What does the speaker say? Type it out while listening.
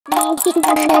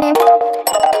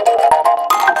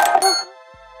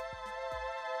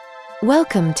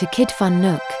Welcome to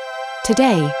KidFunook.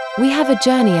 Today, we have a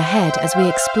journey ahead as we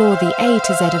explore the A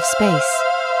to Z of space.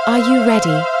 Are you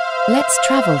ready? Let's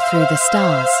travel through the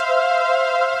stars.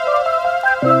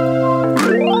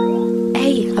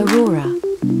 A. Aurora.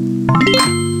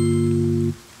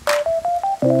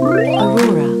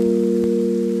 Aurora.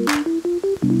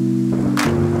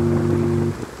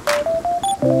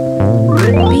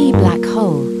 B. Black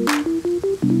hole.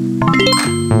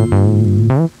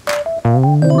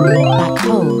 Black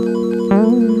hole.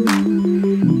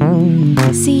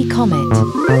 C. Comet.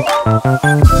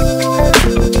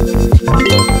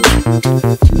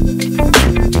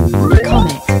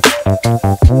 Comet.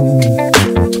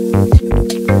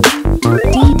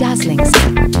 D. Dazzling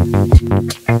star.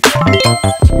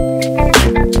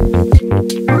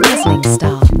 Dazzling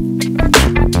star.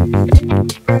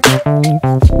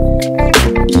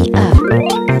 E. Earth.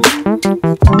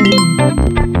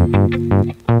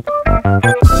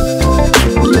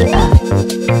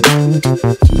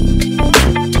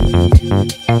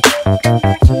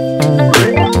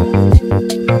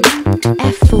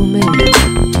 F. Full moon.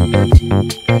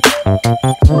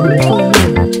 Full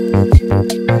moon.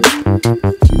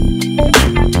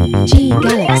 G.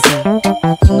 Galaxy.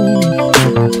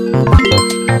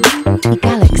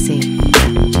 Galaxy.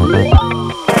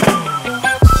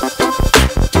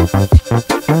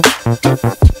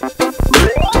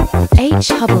 H.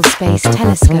 Hubble Space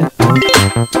Telescope.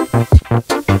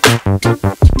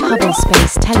 Hubble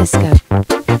Space Telescope.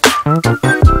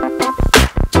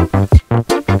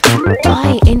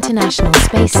 I. International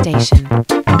Space Station.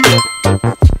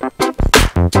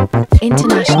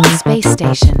 International Space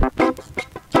Station.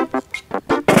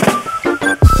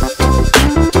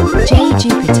 J.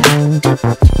 Jupiter.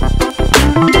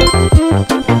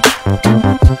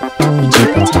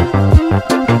 Jupiter.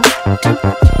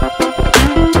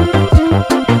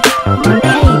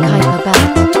 K. Kuiper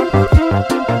Belt.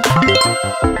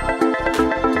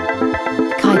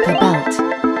 Kuiper Belt.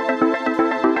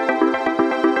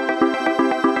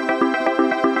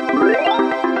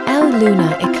 L.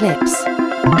 Lunar eclipse.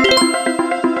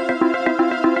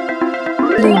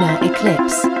 Lunar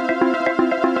eclipse.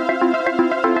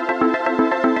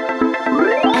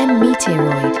 M.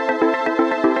 Meteoroid.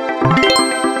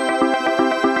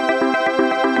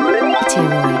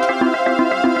 Meteoroid.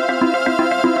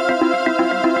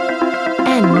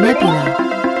 N. Nebula.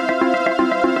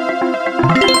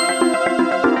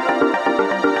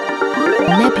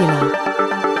 Nebula.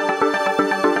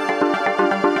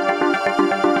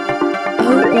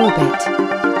 O. Orbit.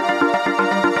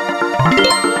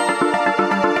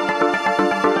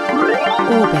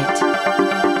 Orbit.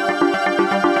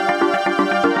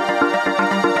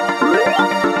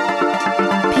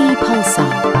 P.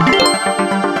 Pulsar.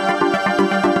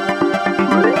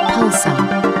 Pulsar.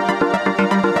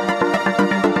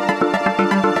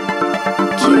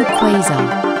 Q. Quasar.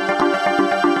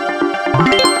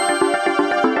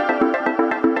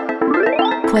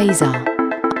 Quasar.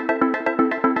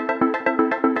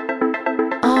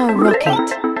 R. Rocket.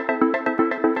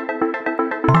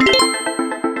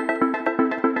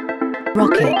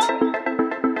 Rocket.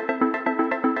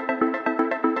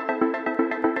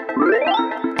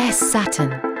 S.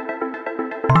 Saturn.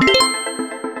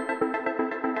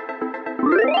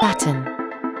 Saturn.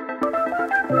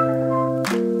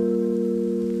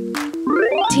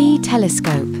 T.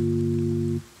 Telescope.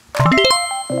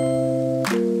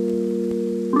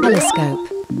 Telescope.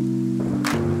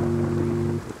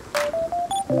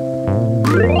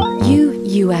 U.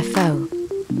 UFO.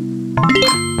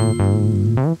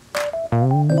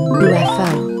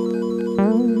 UFO.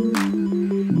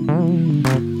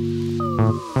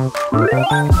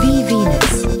 V.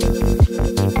 Venus.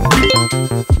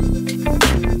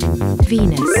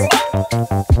 Venus.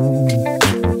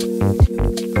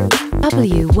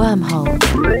 W. Wormhole.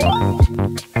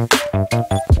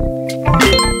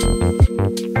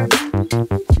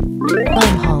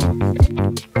 Wormhole.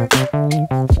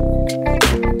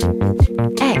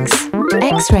 X.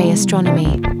 X-ray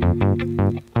astronomy.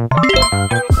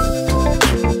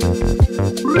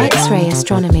 X-ray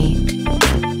astronomy.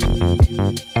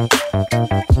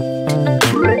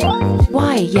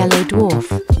 Y. Yellow dwarf.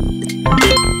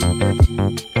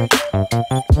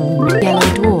 Yellow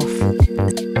dwarf.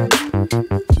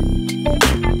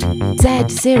 Z.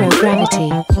 Zero gravity.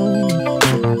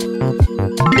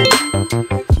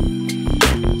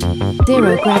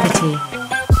 Zero gravity.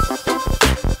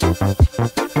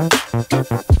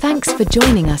 Thanks for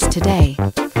joining us today.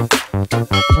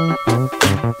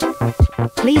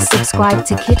 Please Please subscribe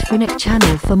to KidFunook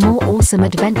channel for more awesome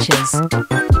adventures.